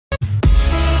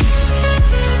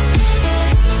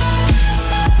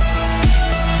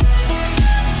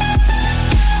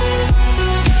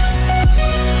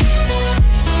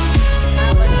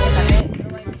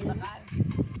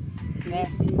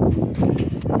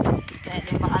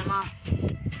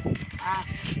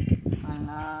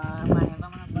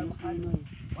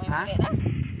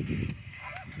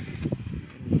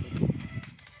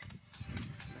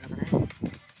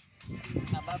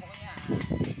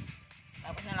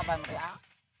ya.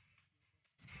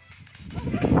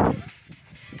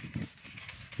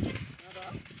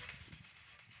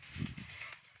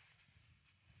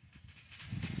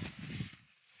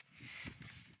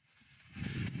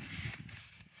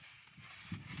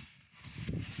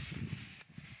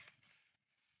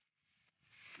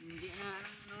 Hindi na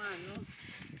ano.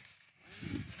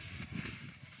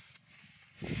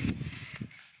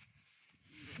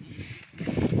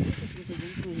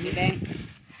 Bibeng.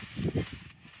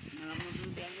 Malamang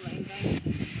hindi ako lain kayo.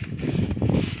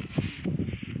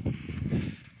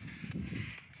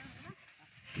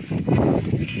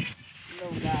 Hello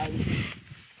guys.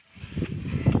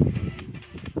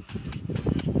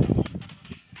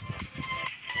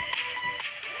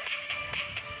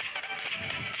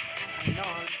 Ano?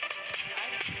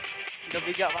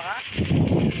 Nabiga pa ka?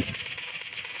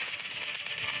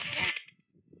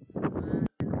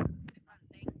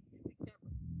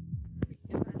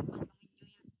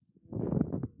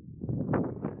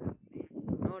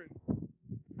 Nol.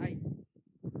 Ay.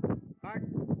 Card.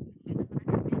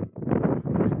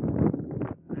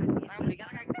 Beli ka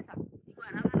na kay Tessa.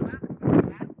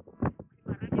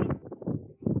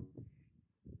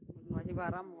 Masih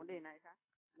garam mo din na isa.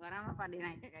 Garam apa din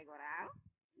na kay garam?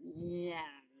 Iya,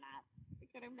 nah.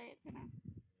 Kirim deh sana.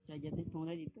 Jajatin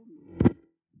mulai itu.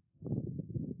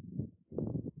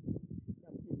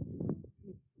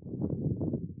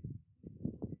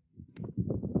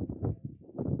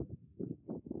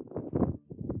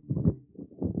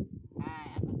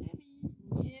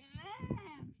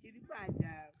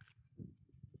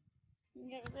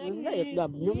 Enggak ya, udah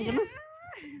belum sama.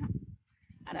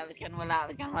 Ada habiskan mula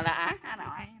ah. Ada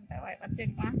main, tewai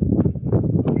penting mah.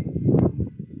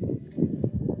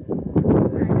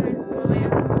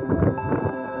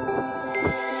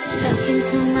 Look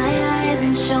into my eyes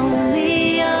and show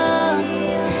me your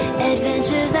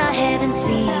adventures I haven't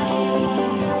seen.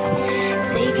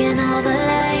 Taking all the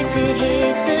life, it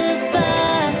hits the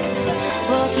spot.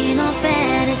 Walking on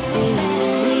fantasy.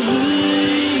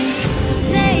 So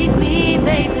take me,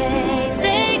 baby,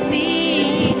 take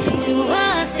me to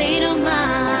a state of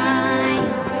mind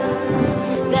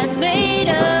that's made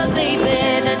of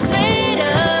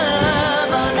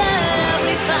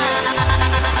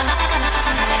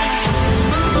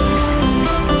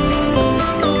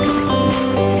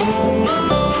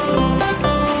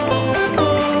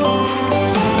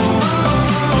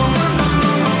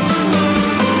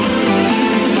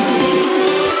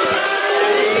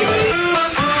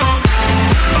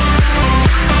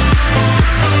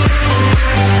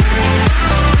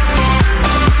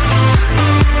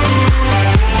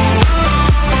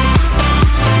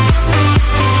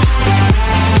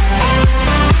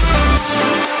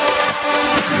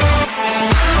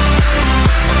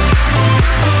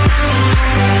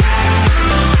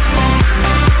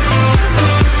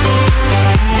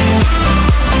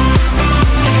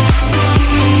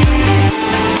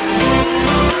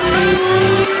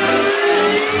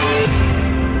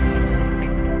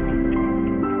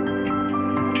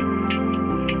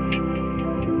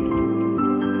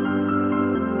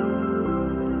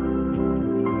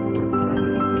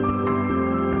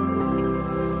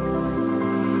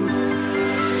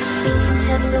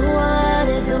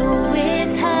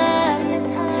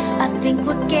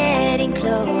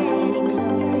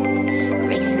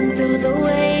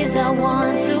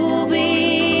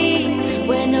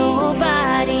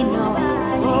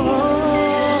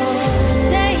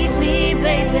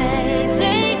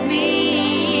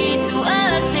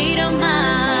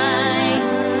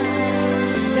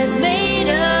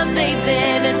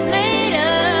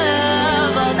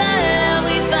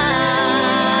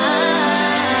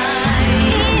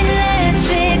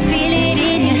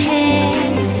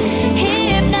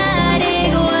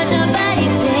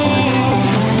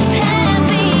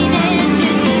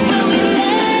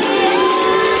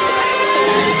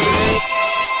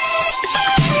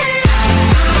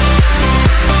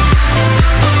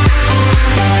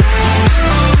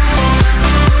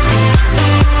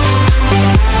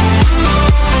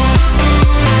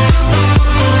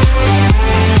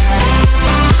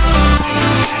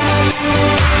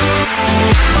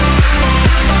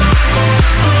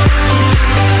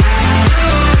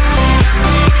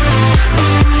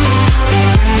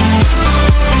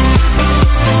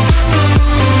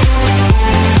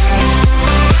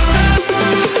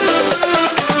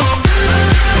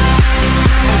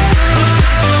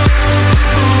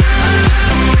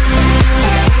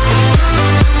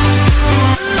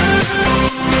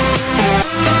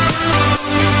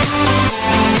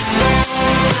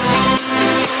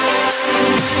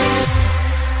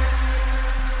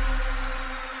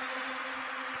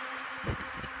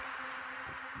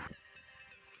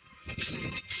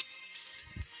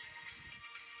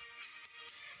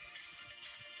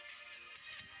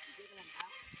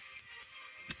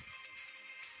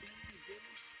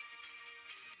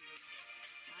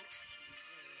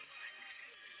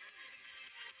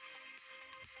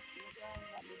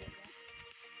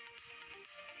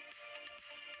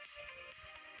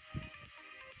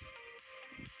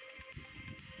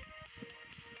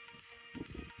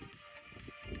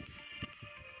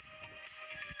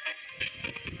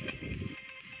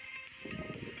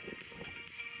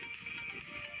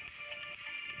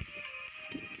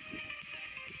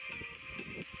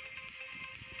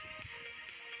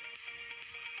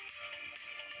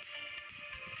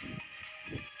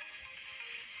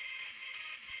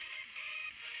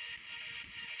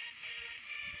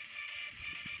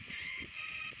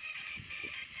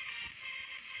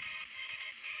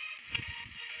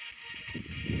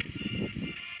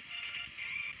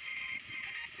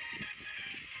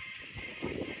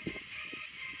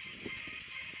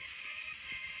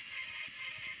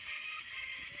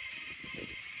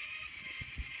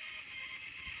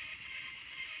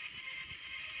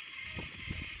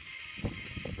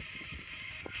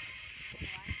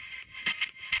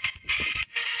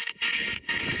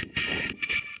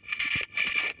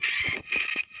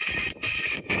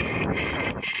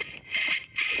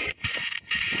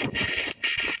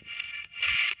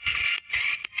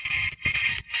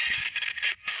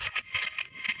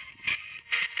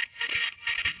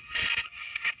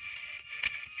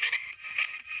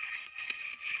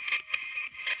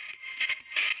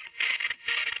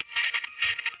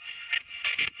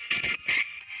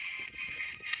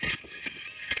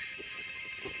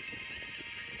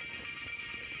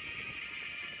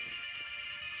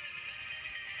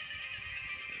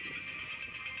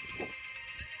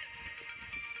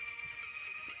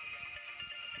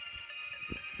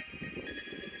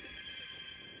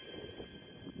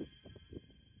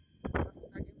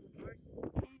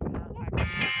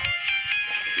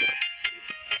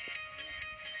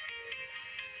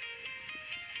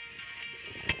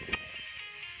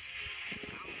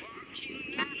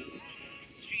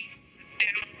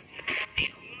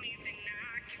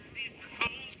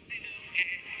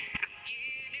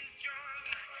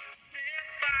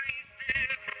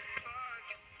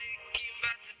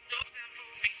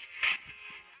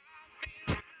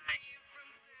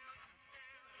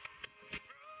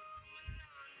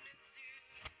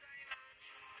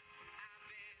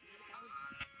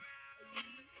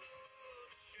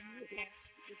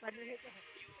Feel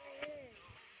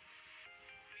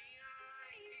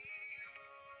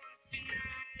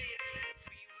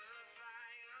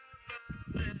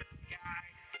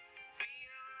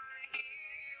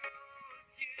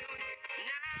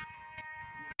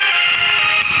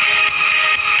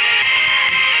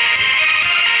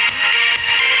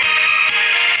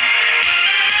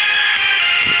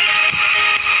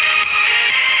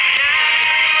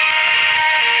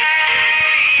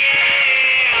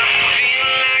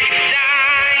like a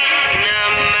dime, and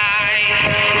I'm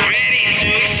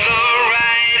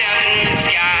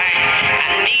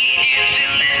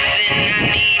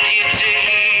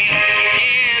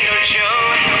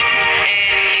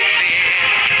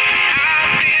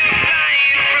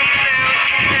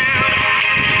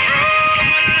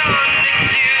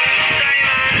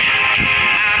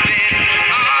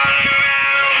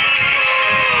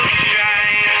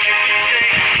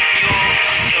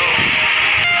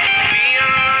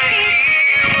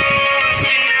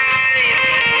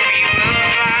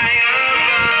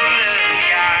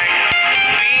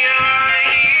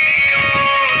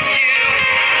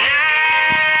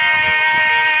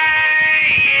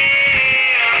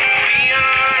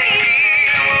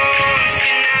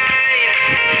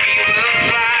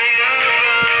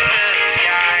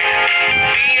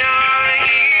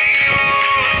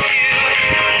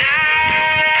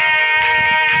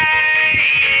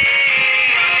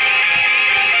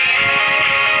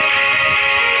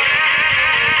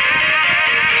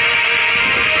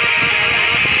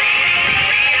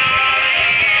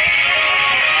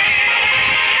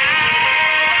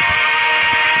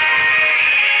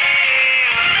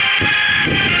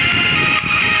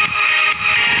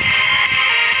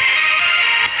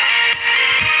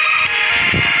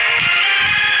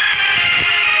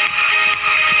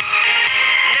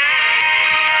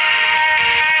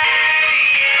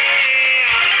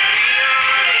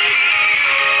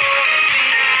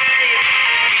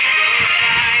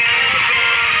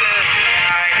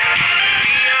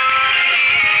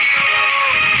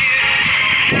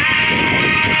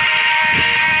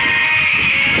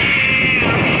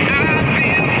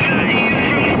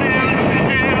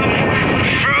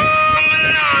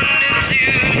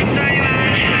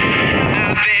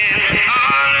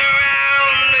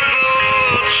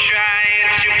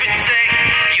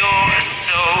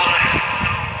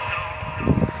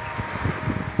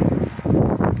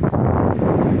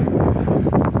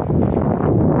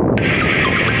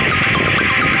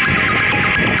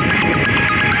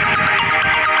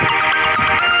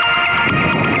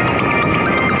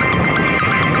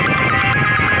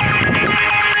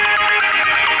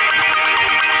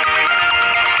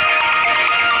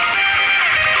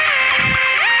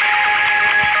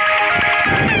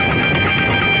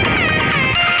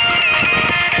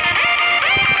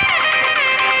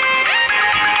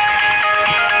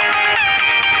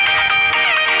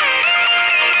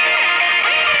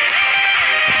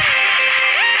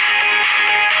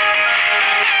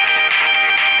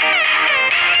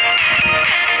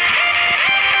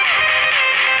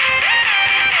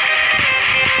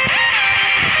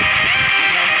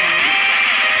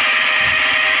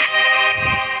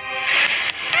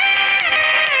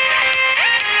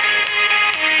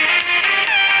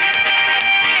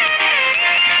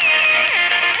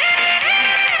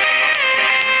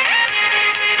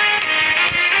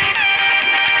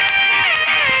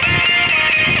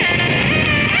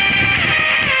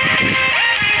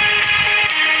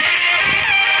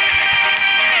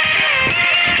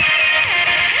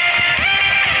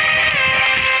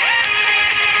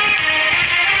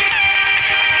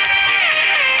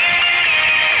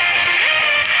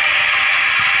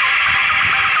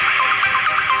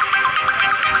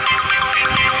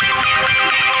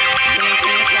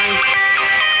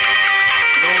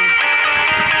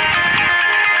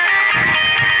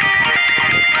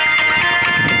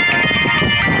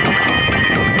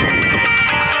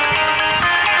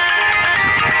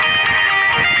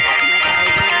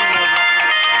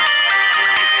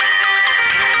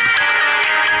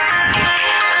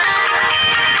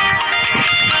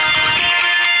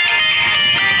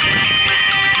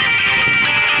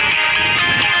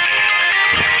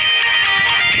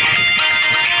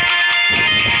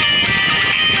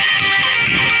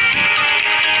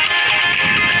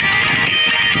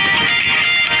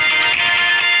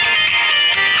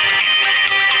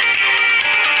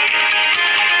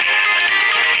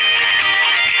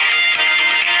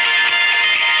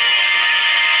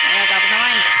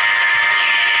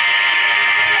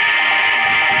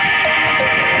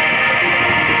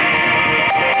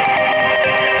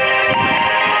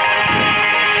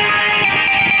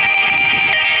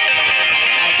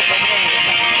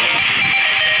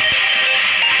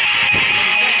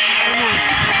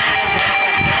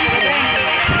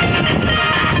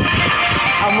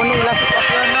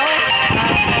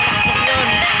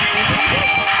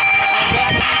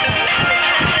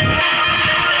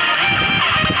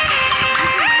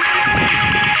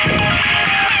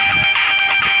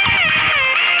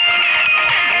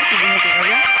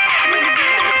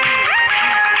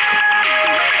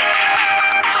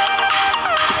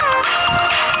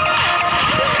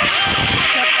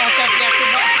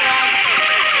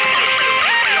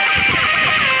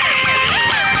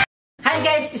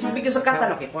Victor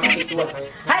Sukatan. Okay,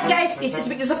 481. Hi guys, this is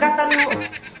Victor Sukatan.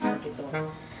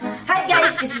 Hi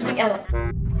guys, this is Victor.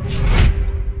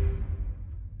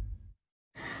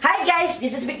 Hi guys,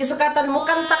 this is Victor Sukatan.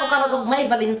 Mukanta ko karon og may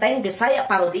Valentine Bisaya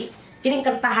parody. Kining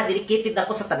kantaha dedicated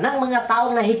ako sa tanang mga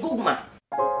taong nahigugma.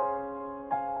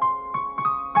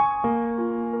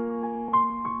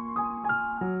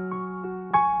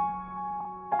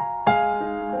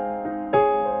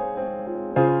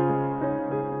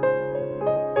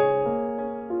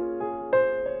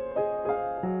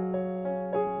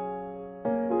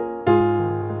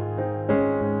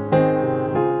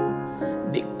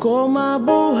 Di ko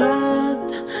mabuhat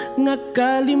nga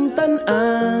kalimtan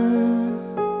ang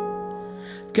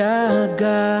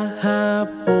kagahapunta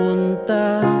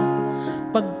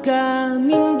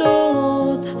pagkanindot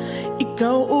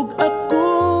ikaw ug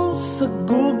ako sa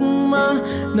gugma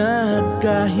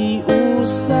nagkahiusa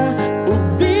ug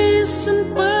bisan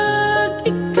pag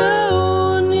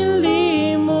ikaw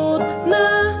nilimot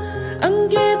na ang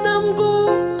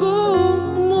gitamgo ko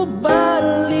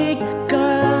mobalik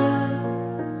ka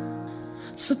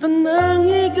sa tanang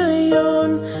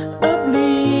higayon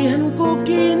ablihan ko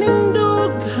kining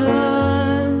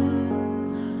dughan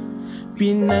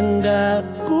pinangga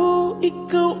ko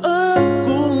ikaw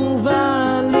akong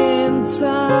Valentine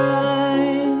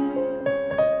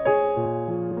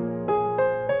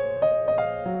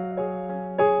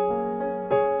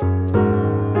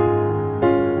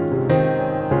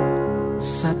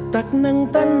sa tak ng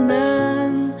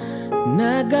tanan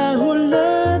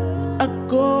nagahulat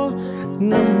ako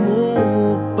nga mo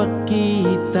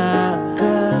pakita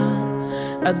ka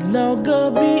adlaw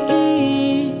gabi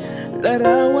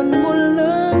larawan mo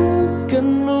lang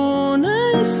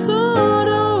kanunay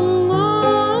sorongon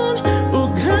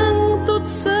ug hangtod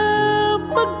sa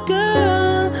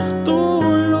pagkatulog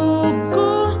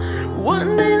ko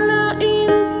wanay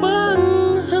lain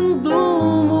pang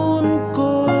handumon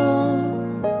ko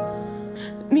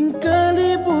ning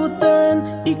kalibutan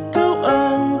ikaw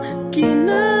ang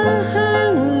kinahanglan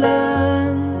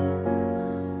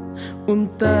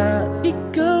unta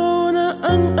ikaw na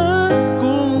ang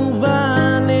akong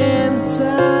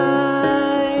Valentine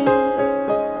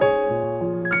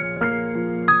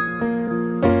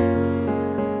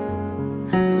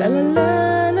la la la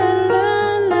la la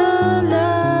la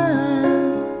la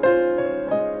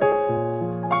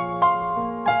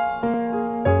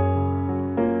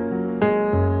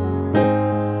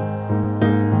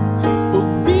ug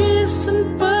bisan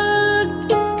pag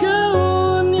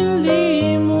ikaw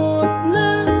nilimot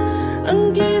na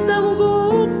ang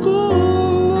gidamgo ko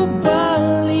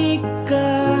mabalik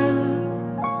ka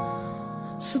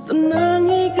sa tanang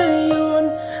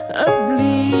higayon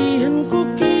ablihan ko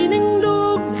kining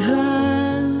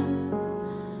dughan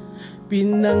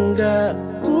pinangga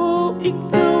ko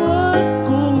ikaw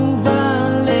akong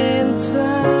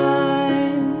Valentine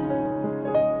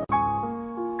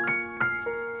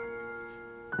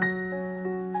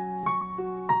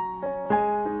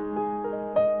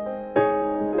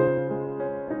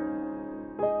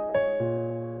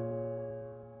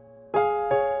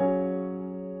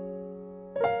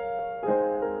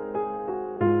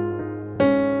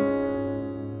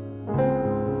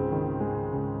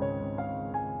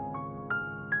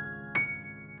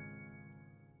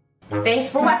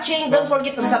Thanks for watching. Don't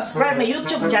forget to subscribe my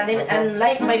YouTube channel and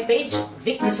like my page,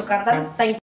 Vic Sukatan.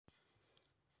 Thank you.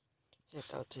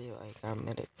 Shout out to you, I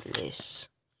camera please.